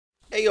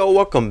Hey yo,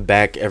 welcome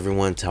back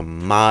everyone to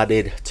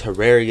modded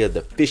Terraria,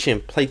 the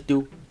fishing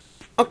playthrough.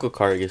 Uncle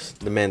Carius,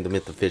 the man, the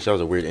myth, the fish. That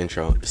was a weird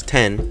intro. It's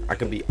 10. I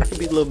can be a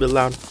little bit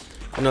loud.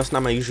 I know it's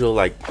not my usual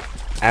like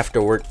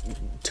after work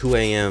 2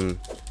 a.m.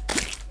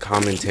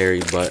 commentary,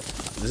 but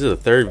this is the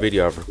third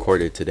video I've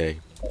recorded today.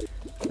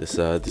 This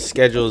the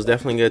schedule is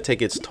definitely gonna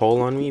take its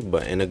toll on me,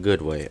 but in a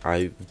good way.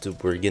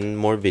 We're getting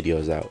more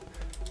videos out.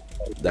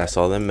 That's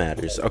all that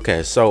matters.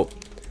 Okay, so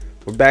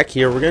we're back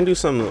here. We're gonna do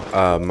some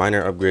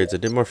minor upgrades. I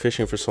did more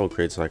fishing for soul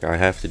crates like I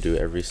have to do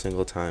every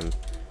single time,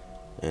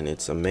 and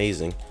it's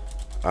amazing.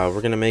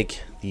 We're gonna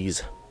make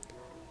these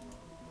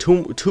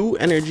two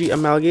energy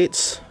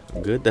amalgates.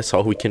 Good, that's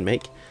all we can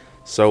make.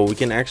 So we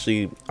can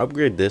actually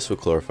upgrade this with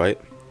chlorophyte.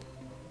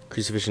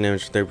 Increase fishing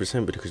damage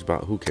 30%, but decrease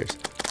about who cares.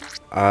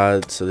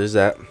 So there's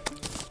that,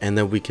 and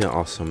then we can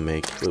also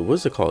make. Wait,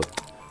 what's it called?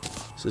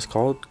 Is this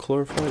called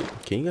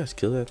chlorophyte? Can you guys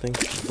kill that thing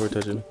before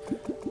touching it?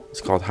 It's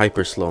called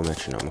hyper slow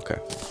metronome. Okay,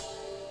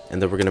 and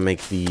then we're gonna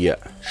make the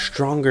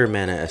stronger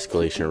mana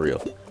escalation reel,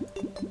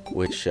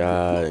 which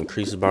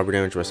increases bobber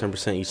damage by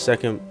 7% each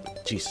second.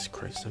 Jesus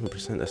Christ,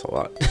 7%, that's a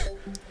lot.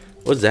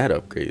 What's that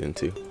upgrade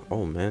into?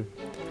 Oh man,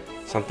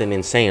 something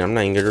insane. I'm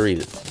not even gonna read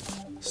it.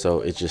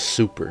 So it's just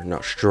stronger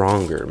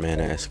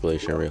mana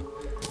escalation reel.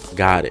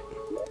 Got it.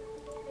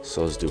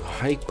 So let's do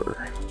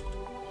hyper.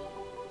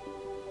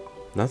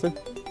 Nothing.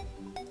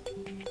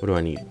 What do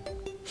I need?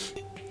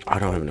 I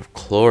don't have enough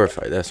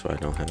chlorophyte. That's what I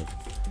don't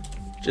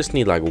have. Just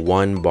need like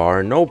 1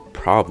 bar. No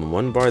problem.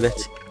 1 bar.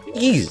 That's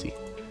easy.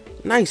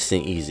 Nice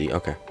and easy.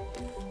 Okay.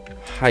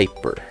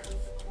 Hyper.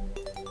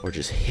 Or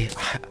just hip.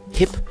 I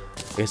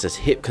guess that's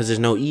hip because there's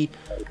no E.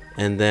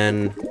 And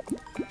then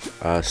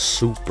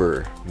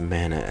super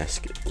mana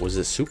escape. Was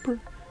it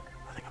super?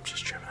 I think I'm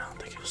just tripping. I don't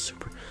think it was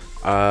super.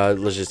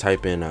 Let's just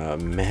type in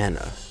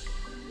mana.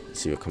 Let's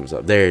see what comes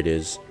up. There it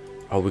is.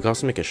 Oh, we can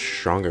also make a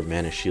stronger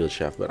mana shield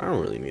shaft, but I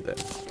don't really need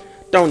that.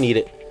 Don't need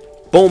it.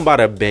 Boom,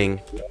 bada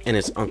bing, and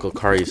it's Uncle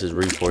Carius'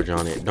 reforge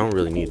on it. Don't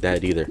really need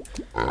that either.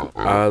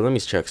 Let me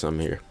check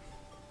something here.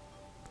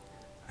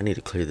 I need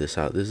to clear this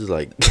out. This is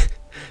like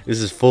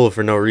this is full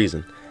for no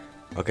reason.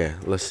 Okay,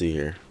 let's see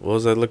here. What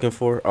was I looking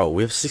for? Oh,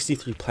 we have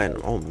 63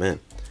 platinum. Oh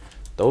man,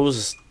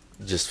 those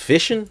just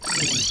fishing,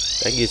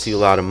 that gets you a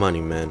lot of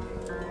money, man.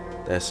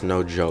 That's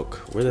no joke.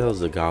 Where the hell is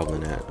the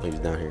goblin at? Oh, he's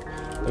down here.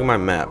 Look at my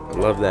map. I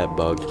love that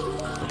bug.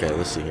 Okay,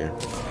 let's see here.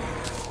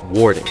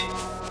 Warding.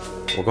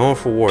 We're going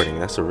for warding.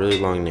 That's a really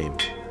long name.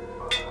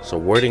 So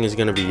warding is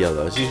gonna be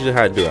yellow. That's usually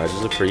how I do it. I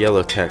just look for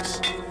yellow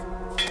text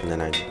and then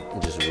I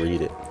just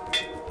read it.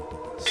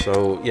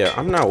 So yeah,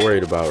 I'm not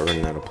worried about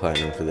running out of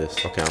platinum for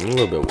this. Okay, I'm a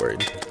little bit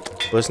worried,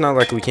 but it's not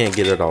like we can't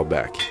get it all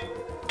back.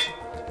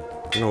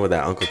 You know what,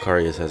 that Uncle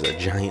Carius has a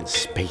giant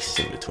space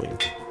in between.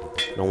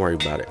 Don't worry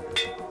about it.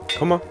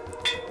 Come on,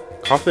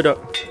 cough it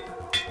up.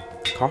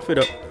 Cough it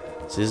up.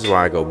 So this is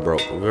why I go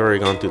broke. We've already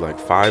gone through like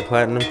 5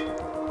 platinum.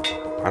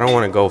 I don't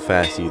want to go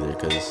fast either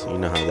because you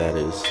know how that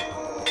is,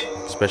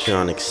 especially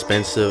on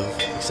expensive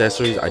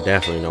accessories. I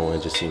definitely don't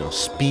want to just, you know,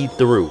 speed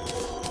through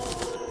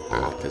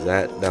because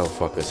that'll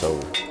fuck us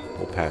over.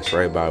 We'll pass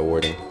right by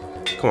warding.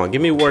 Come on,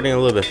 give me warding a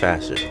little bit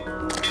faster,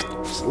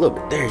 just a little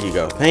bit. There you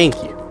go. Thank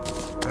you,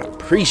 I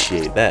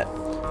appreciate that.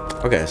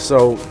 Okay,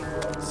 so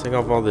let's take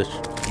off all the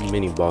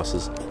mini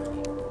bosses.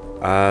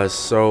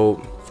 So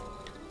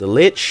the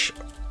lich,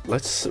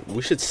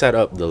 we should set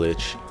up the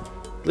lich.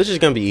 Lich is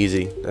gonna be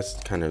easy.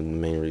 That's kind of the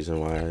main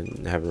reason why I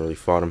haven't really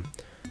fought him.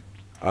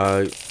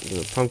 You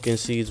know, pumpkin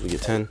seeds, we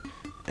get 10,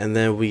 and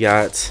then we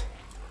got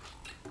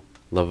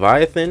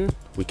Leviathan.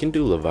 We can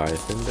do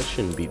Leviathan. That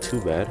shouldn't be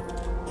too bad.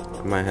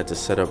 I might have to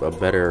set up a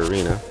better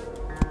arena,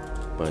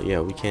 but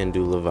yeah, we can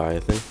do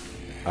Leviathan.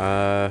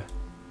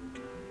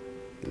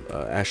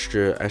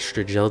 Astra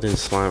Geldin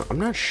slime. I'm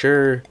not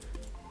sure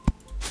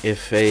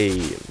if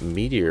a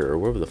meteor or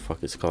whatever the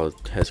fuck it's called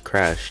has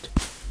crashed.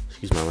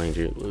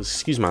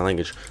 Excuse my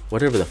language.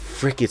 Whatever the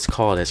frick it's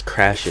called has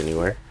crashed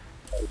anywhere.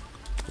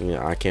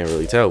 Yeah, I can't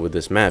really tell with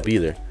this map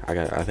either.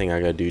 I think I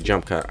gotta do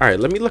jump cut. All right,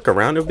 let me look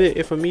around a bit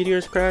if a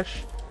meteor's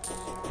crash,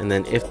 and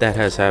then if that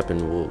has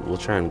happened, we'll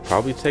try and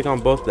probably take on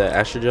both the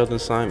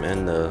Astrogeldin slime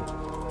and the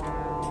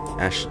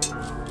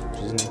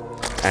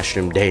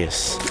Astrum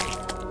Deus,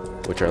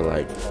 which are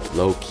like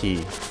low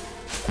key,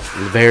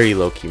 very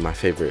low key, my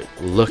favorite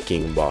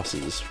looking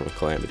bosses from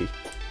Calamity.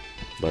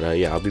 But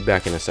yeah, I'll be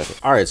back in a second.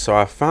 All right, so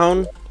I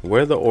found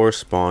where the ore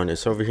spawn.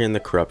 It's over here in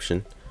the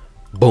corruption.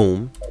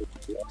 Boom.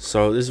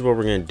 So this is what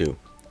we're gonna do.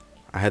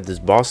 I have this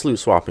boss loot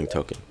swapping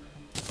token.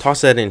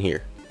 Toss that in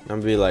here. I'm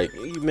gonna be like,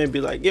 you may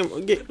be like, Game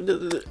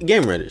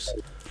Redders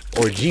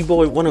or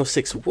G-Boy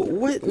 106.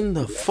 What in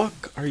the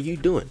fuck are you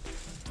doing?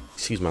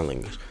 Excuse my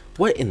language.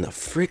 What in the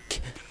frick?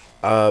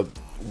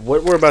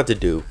 What we're about to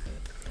do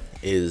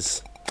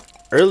is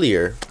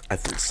earlier, I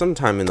think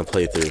sometime in the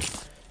playthrough,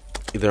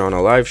 either on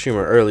a live stream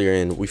or earlier,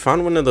 and we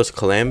found one of those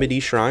calamity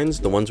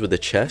shrines, the ones with the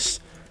chests,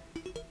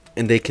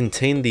 and they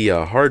contain the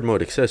hard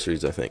mode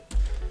accessories. I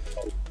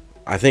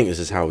think this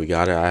is how we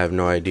got it. I have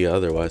no idea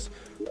otherwise,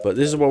 but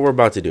this is what we're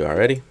about to do.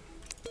 Already,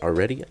 are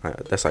ready.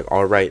 That's like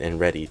all right and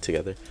ready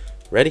together.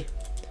 Ready?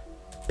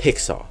 Pick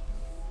saw.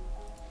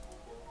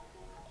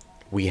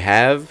 We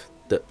have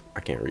the,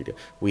 I can't read it.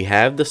 We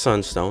have the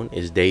sunstone.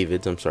 Is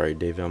David's. I'm sorry,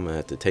 David. I'm gonna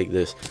have to take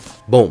this.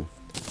 Boom.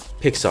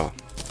 Pick saw.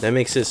 That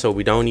makes it so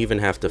we don't even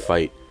have to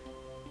fight.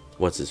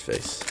 What's his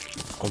face?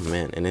 Oh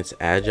man, and it's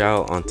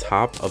agile on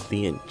top of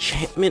the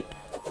enchantment.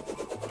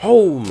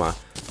 Oh my.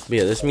 But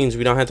yeah, this means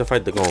we don't have to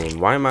fight the golem.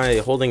 Why am I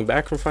holding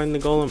back from fighting the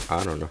golem?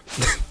 I don't know.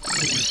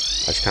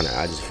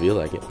 I just feel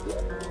like it.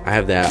 I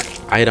have that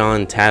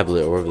Eidon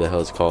tablet or whatever the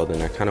hell it's called,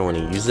 and I kind of want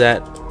to use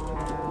that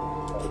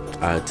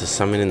to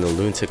summon in the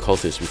lunatic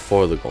cultist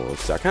before the golem,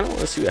 because I kind of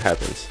want to see what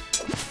happens.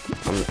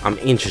 I'm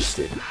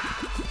interested.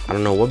 I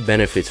don't know what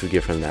benefits we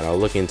get from that. I'll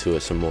look into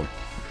it some more,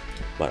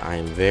 but I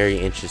am very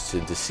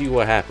interested to see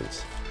what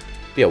happens.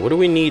 But yeah, what do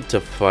we need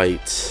to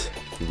fight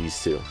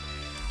these two?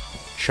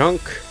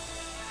 Chunk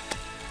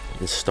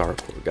and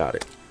Starcore. Got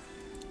it.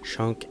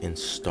 Chunk and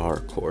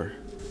Starcore.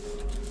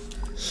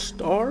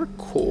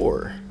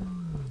 Starcore.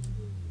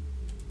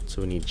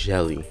 So we need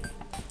Jelly.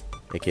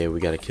 Okay, we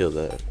gotta kill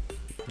the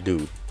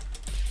dude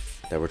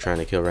that we're trying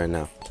to kill right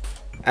now.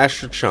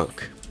 Astral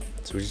Chunk.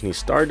 So we just need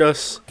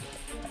Stardust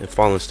and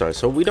Fallen Star.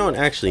 So we don't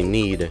actually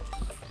need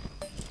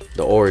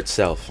the ore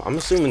itself. I'm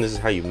assuming this is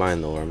how you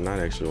mine the ore. I'm not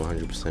actually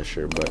 100%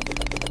 sure, but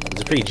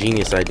it's a pretty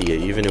genius idea,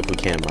 even if we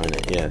can't mine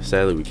it. Yeah,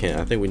 sadly we can't.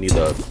 I think we need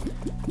the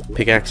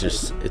pickaxe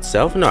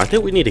itself. No, I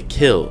think we need to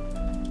kill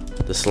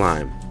the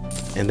slime,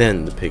 and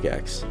then the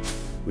pickaxe.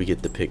 We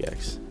get the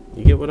pickaxe.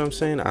 You get what I'm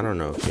saying? I don't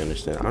know if you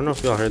understand. I don't know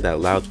if y'all heard that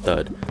loud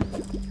thud.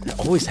 That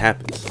always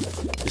happens.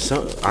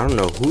 I don't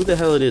know who the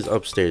hell it is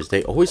upstairs.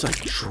 They always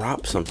like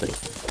drop something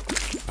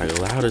like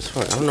loud as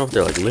fuck. I don't know if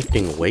they're like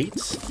lifting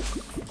weights.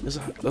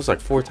 That's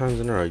like 4 times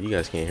in a row. You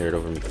guys can't hear it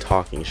over me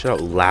talking. Shut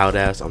up, loud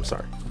ass. I'm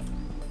sorry.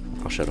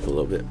 I'll shut up a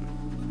little bit.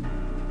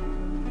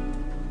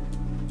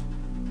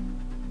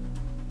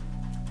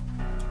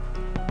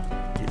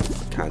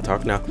 Kind of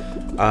talk now.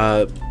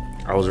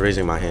 I was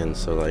raising my hand,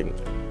 so like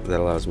that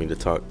allows me to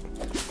talk.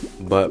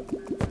 But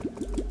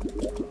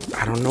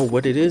I don't know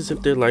what it is,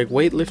 if they're like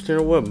weightlifting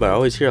or what, but I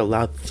always hear a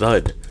loud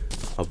thud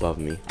above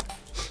me.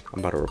 I'm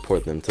about to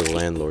report them to the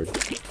landlord.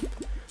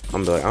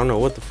 I'm like, I don't know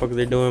what the fuck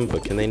they're doing,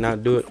 but can they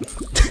not do it?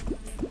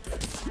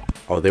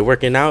 Oh, they're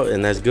working out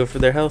and that's good for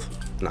their health?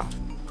 No,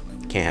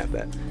 can't have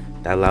that.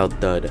 That loud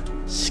thud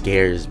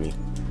scares me.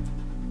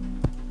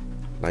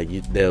 Like,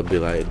 they'll be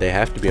like, they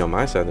have to be on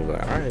my side. They'll be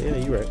like, all right, yeah,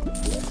 you're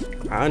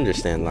right. I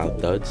understand loud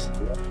thuds.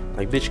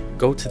 Like, bitch,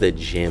 go to the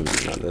gym.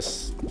 No,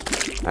 that's,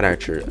 I'd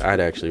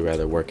actually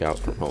rather work out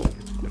from home,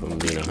 if I'm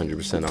being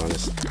 100%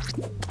 honest.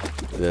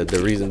 The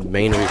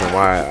main reason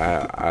why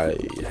I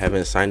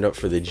haven't signed up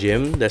for the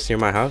gym that's near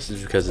my house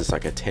is because it's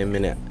like a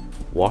 10-minute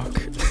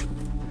walk.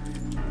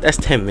 That's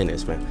 10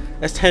 minutes, man.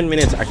 That's 10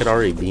 minutes I could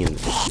already be in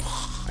there.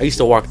 I used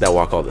to walk that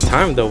walk all the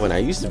time though when I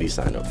used to be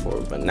signed up for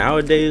it, but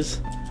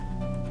nowadays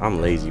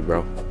I'm lazy,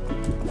 bro.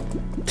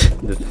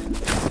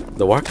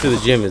 The walk to the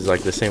gym is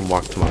like the same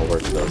walk to my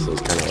work though, so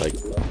it's kind of like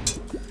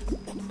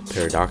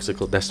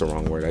paradoxical. That's the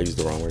wrong word. I used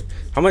the wrong word.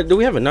 How much do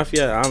we have enough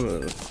yet?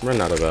 I'm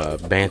running out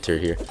of banter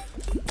here.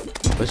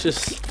 Let's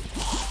just,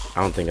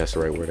 I don't think that's the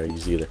right word I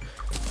use either.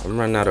 I'm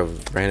running out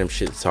of random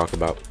shit to talk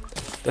about.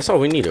 That's all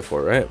we need it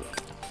for, right?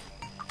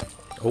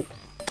 Oh,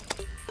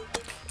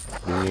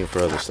 we need it for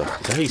other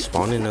stuff. Is that how you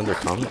spawn in another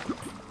comment?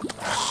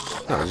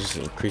 No, it's just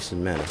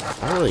increasing mana.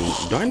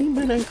 Do I need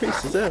mana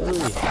increase? Does that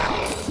really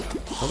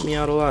help me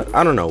out a lot?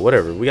 I don't know,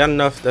 whatever. We got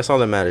enough. That's all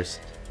that matters.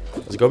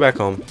 Let's go back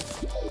home.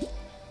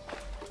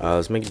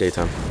 Let's make it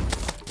daytime.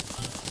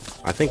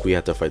 I think we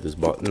have to fight this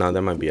boss. No,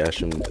 that might be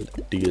Ashram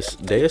Deus.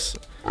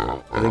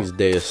 I think it's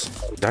Deus.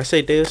 Did I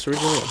say Deus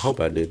originally? I hope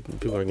I did.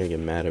 People are gonna get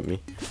mad at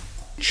me.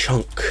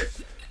 Chunk.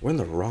 We're in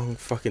the wrong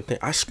fucking thing.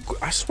 I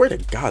swear to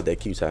God that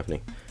keeps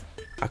happening.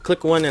 I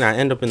click one and I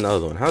end up in the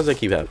other one. How does that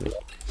keep happening?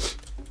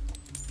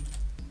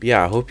 But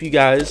yeah, I hope you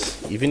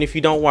guys, even if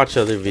you don't watch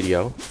the other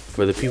video,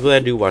 for the people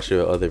that do watch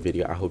the other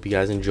video, I hope you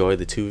guys enjoy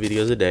the 2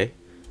 videos a day.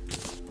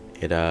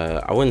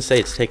 I wouldn't say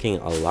it's taking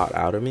a lot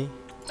out of me,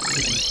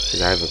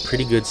 because I have a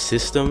pretty good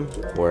system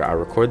where I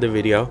record the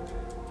video,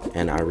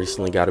 and I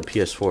recently got a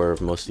PS4,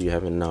 if most of you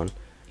haven't known.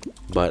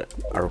 But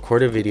I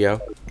record a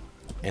video,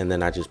 and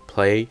then I just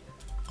play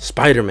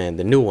Spider-Man,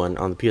 the new one,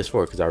 on the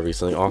PS4, because I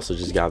recently also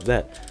just got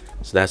that.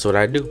 So that's what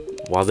I do.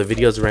 While the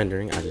video's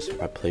rendering,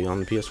 I play on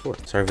the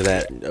PS4. Sorry for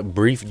that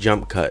brief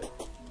jump cut.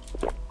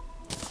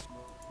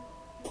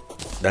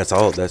 That's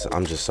all.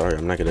 I'm just sorry.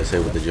 I'm not gonna say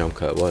what the jump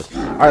cut was.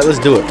 All right, let's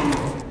do it.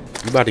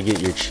 You about to get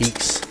your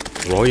cheeks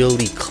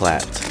royally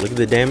clapped. Look at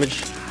the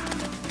damage.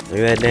 Look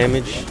at that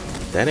damage.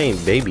 That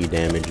ain't baby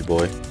damage,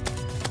 boy.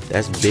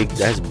 That's big.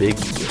 That's big.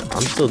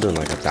 I'm still doing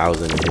like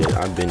 1,000 a hit.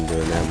 I've been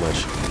doing that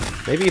much.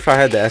 Maybe if I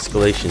had the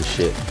escalation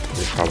shit,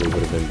 it probably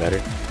would have been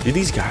better. Do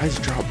these guys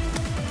drop?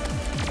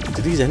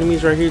 Do these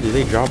enemies right here? Do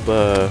they drop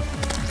the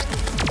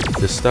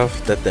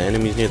stuff that the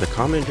enemies near the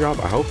comment drop?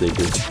 I hope they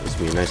do. This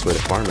would be a nice way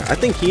to farm it. I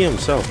think he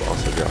himself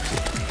also drops it.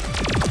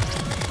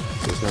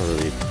 So it's not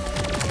really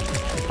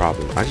a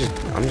problem.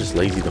 I'm just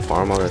lazy to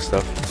farm all that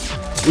stuff.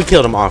 We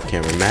killed him off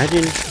camera.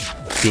 Imagine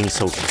being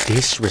so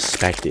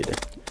disrespected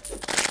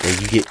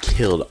and you get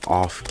killed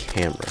off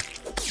camera.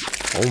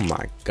 Oh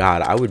my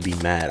god, I would be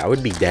mad. I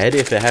would be dead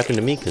if it happened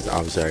to me, because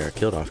obviously I got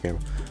killed off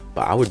camera.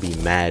 But I would be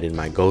mad in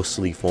my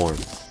ghostly form.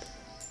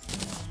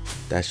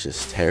 That's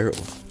just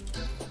terrible.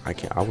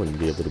 I wouldn't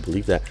be able to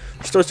believe that.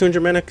 Restores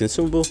 200 mana,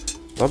 consumable,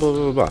 blah blah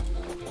blah blah blah.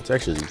 It's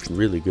actually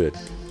really good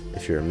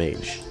if you're a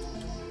mage.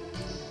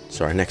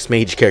 So our next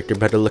mage character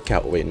better look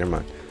out. Wait, never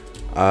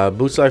mind.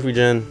 Boost life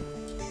regen.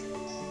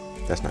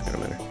 That's not gonna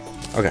matter.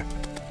 Okay.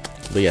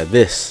 But yeah,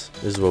 this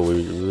is what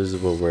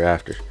we're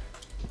after.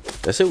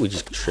 That's it. We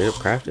just straight up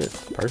craft it.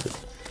 Perfect.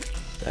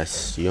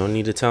 You don't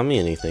need to tell me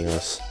anything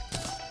else.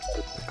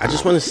 I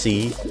just want to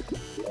see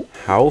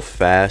how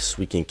fast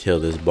we can kill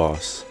this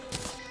boss.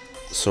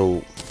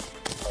 So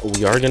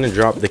we are gonna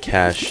drop the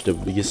cash to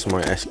get some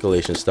more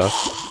escalation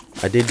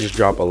stuff. I did just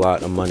drop a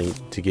lot of money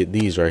to get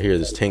these right here,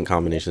 this tank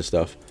combination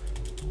stuff.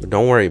 But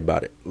don't worry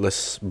about it.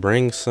 Let's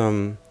bring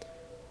some,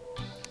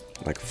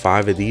 like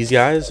 5 of these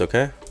guys,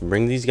 okay?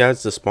 Bring these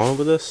guys to spawn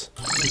with us.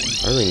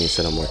 I really need to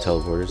set up more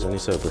teleporters. I need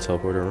to set up a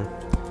teleporter room.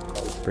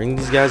 Bring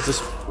these guys to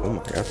oh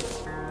my god.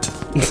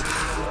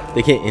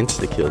 They can't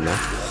insta-kill now.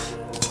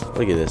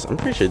 Look at this. I'm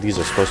pretty sure these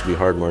are supposed to be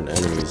hard mode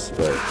enemies,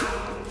 but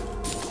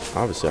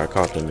obviously I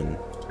caught them in.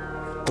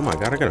 Oh my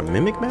god, I got a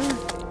mimic man?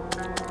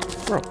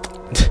 Bro.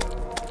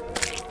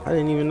 I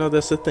didn't even know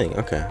that's a thing.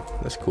 Okay,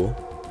 that's cool.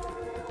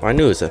 Well, I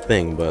knew it's a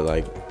thing, but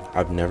like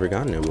I've never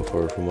gotten it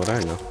before from what I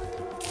know.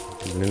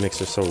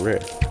 Mimics are so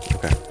rare.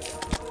 Okay.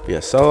 But yeah,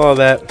 sell all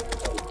that.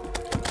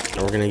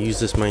 And we're gonna use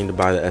this money to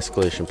buy the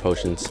escalation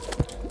potions.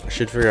 I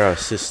should figure out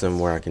a system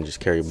where I can just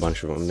carry a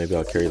bunch of them. Maybe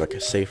I'll carry like a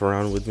safe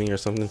around with me or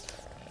something.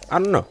 I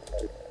don't know.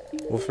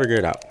 We'll figure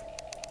it out.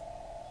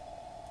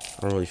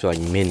 I don't really feel like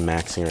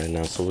min-maxing right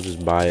now, so we'll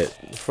just buy it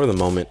for the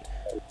moment.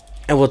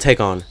 And we'll take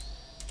on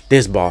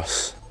this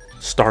boss.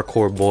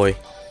 Starcore boy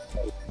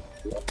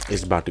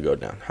is about to go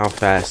down. How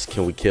fast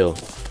can we kill?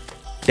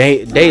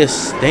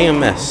 Deus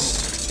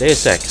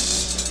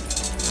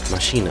Ex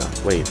Machina.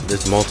 Wait,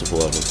 there's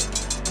multiple of them.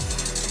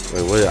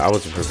 Wait, what? I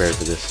wasn't prepared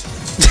for this.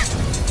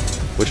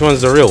 Which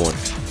one's the real one?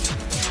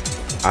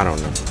 I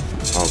don't know.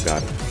 Oh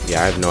god.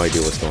 Yeah, I have no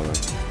idea what's going on.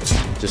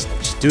 Just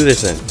do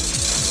this then.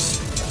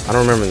 I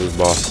don't remember this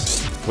boss.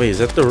 Wait, is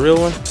that the real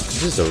one?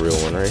 This is the real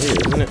one right here,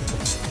 isn't it?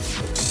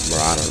 Bro,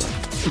 I don't know.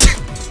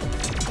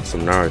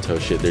 Some Naruto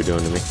shit they're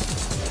doing to me.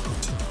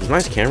 Is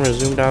my camera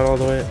zoomed out all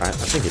the way? I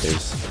think it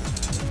is.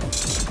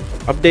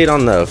 Update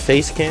on the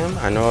face cam.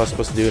 I know I was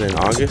supposed to do it in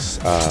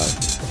August.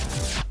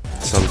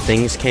 Some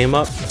things came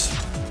up.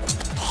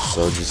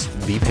 So just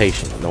be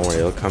patient. Don't worry,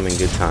 it'll come in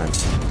good time.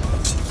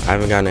 I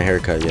haven't gotten a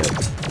haircut yet.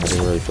 I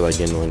didn't really feel like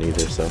getting one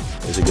either, so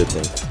it's a good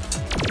thing.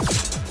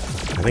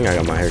 I think I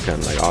got my haircut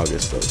in like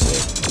August though, so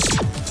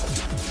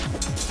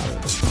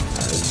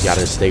I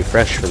gotta stay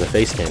fresh for the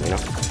face cam, you know?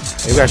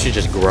 Maybe I should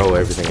just grow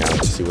everything out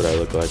and see what I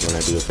look like when I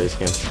do the face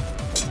cam.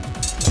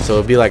 So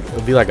it'll be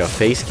like a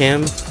face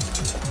cam,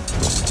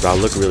 but I'll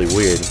look really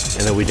weird.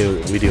 And then we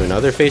do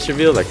another face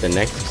reveal, like the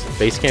next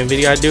face cam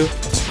video I do,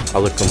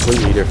 I'll look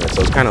completely different.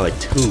 So it's kind of like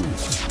two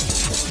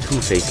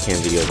face cam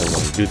videos in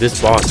one. Dude, this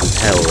boss is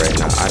hell right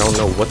now. I don't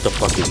know what the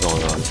fuck is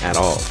going on at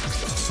all.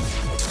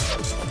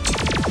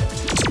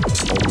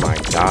 Oh my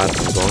god,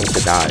 I'm going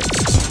to die.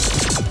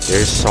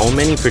 There's so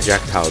many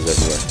projectiles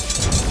everywhere.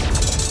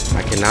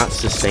 I cannot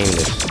sustain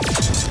this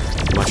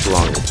much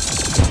longer.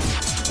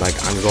 Like,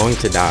 I'm going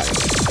to die.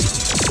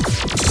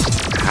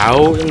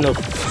 How in the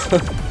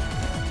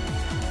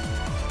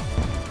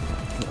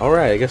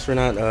Alright, I guess we're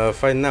not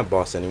fighting that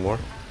boss anymore.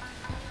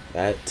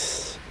 That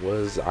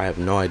was, I have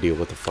no idea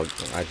what the fuck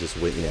I just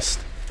witnessed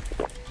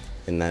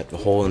in that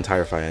whole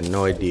entire fight. I had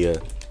no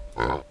idea.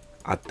 I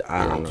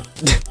don't know.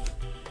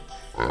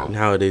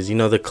 Nowadays, you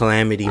know the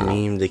calamity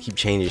meme, they keep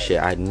changing shit.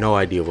 I had no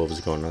idea what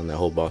was going on in that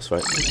whole boss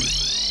fight.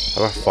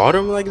 Have I fought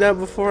him like that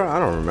before? I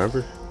don't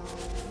remember.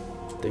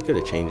 They could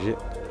have changed it.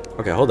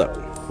 Okay, hold up.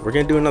 We're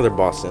gonna do another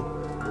boss then,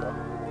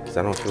 because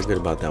I don't feel good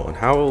about that one.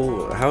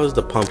 How is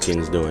the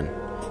pumpkins doing?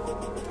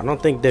 I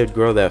don't think they'd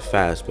grow that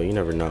fast, but you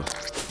never know.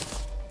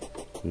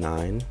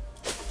 9,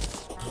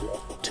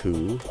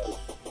 2.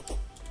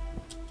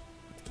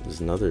 There's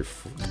another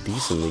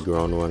decently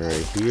grown one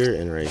right here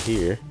and right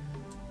here.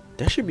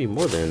 That should be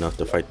more than enough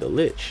to fight the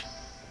Lich.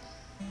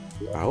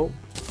 I hope.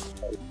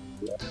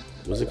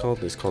 What's it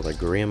called? It's called like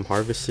Graham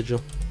Harvest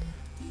Sigil.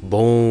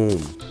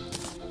 Boom.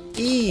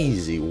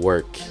 Easy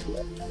work.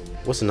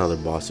 What's another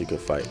boss you could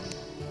fight?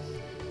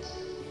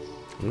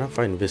 I'm not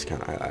fighting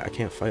Viscount. I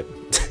can't fight.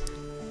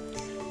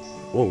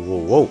 Whoa, whoa,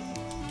 whoa.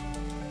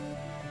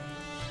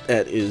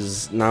 That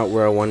is not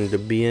where I wanted to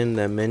be in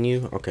that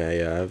menu. Okay,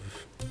 yeah, I have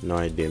no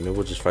idea. Maybe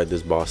we'll just fight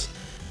this boss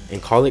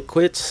and call it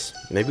quits.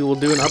 Maybe we'll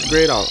do an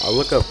upgrade. I'll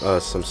look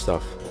up some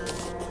stuff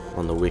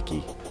on the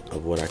wiki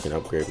of what I can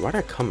upgrade. Why'd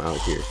I come out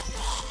here?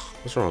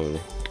 What's wrong with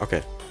me?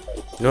 Okay.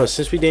 You know,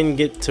 since we didn't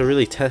get to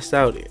really test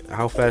out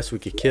how fast we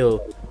could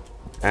kill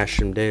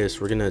Ashram Deus,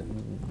 we're gonna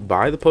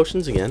buy the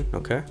potions again,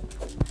 okay?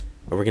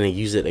 And we're gonna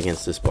use it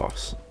against this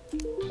boss.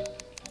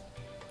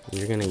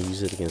 You're gonna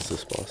use it against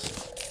this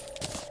boss.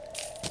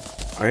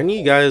 Are any of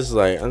you guys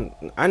like?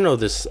 I know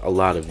there's a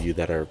lot of you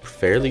that are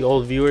fairly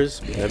old viewers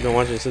that have been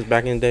watching since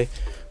back in the day,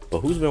 but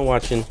who's been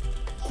watching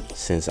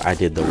since I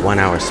did the 1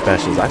 hour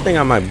specials? I think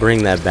I might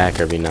bring that back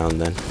every now and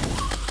then.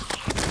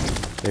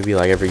 Maybe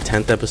like every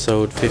 10th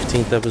episode,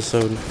 15th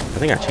episode. I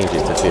think I changed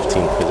it to 15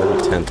 because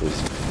every 10th was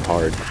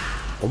hard.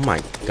 Oh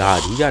my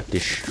god, he got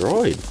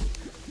destroyed.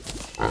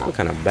 I feel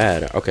kind of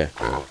bad. Okay,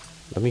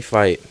 let me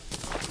fight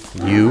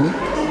you,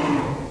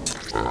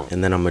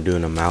 and then I'm gonna do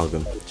an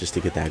amalgam just to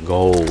get that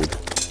gold.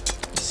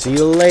 See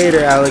you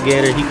later,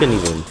 alligator. He couldn't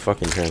even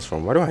fucking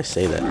transform. Why do I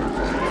say that?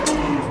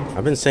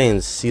 I've been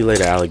saying see you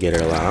later,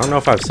 alligator a lot. I don't know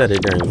if I've said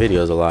it during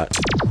videos a lot,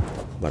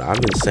 but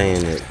I've been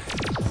saying it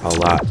a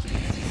lot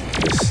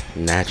just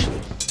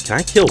naturally. Can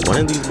I kill one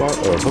of these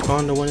bosses or hook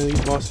on to one of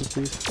these bosses,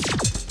 please?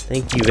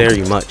 Thank you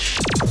very much.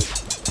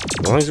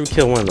 As long as we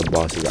kill one of the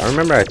bosses. I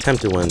remember I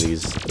attempted one of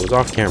these. It was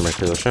off camera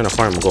because I was trying to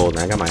farm gold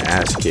and I got my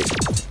ass kicked.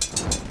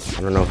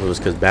 I don't know if it was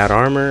because bad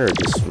armor or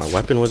just my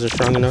weapon wasn't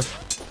strong enough.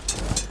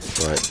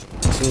 But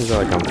it seems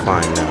like I'm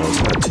fine now.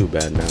 It's not too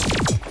bad now.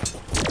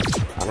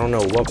 I don't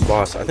know what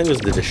boss. I think it was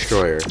the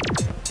destroyer.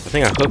 I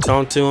think I hooked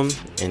onto him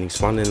and he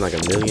spawned in like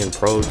a million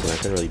probes and I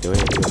couldn't really do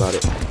anything about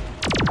it.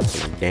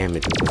 So the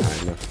damage wasn't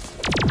high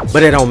enough.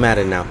 But it don't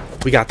matter now.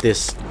 We got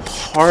this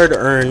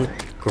hard-earned,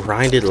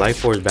 grinded Life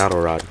Force Battle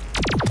Rod.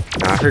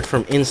 Now I heard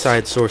from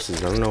inside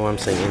sources. I don't know why I'm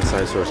saying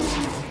inside sources.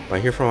 But I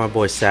hear from my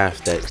boy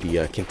Saf that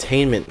the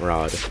containment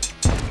rod,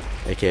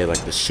 aka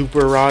like the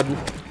super rod,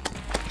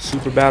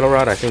 super battle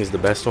rod, I think is the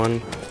best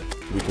one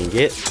we can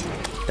get.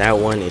 That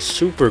one is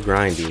super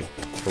grindy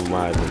from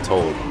what I've been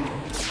told.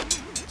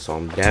 So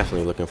I'm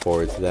definitely looking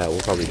forward to that.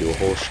 We'll probably do a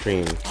whole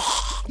stream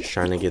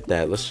trying to get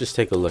that. Let's just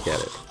take a look at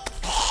it.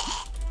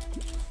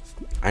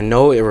 I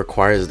know it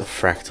requires the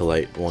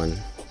fractalite one.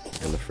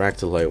 And the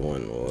fractalite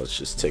one, well, let's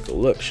just take a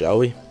look, shall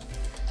we?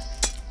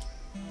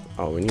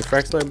 Oh, we need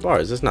fractalite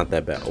bars. That's not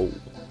that bad. Oh.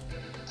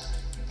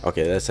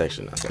 Okay, that's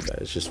actually not that bad.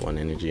 It's just one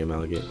energy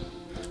amalgate.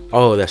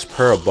 Oh, that's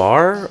per a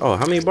bar? Oh,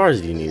 how many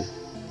bars do you need?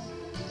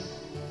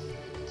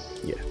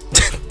 Yeah.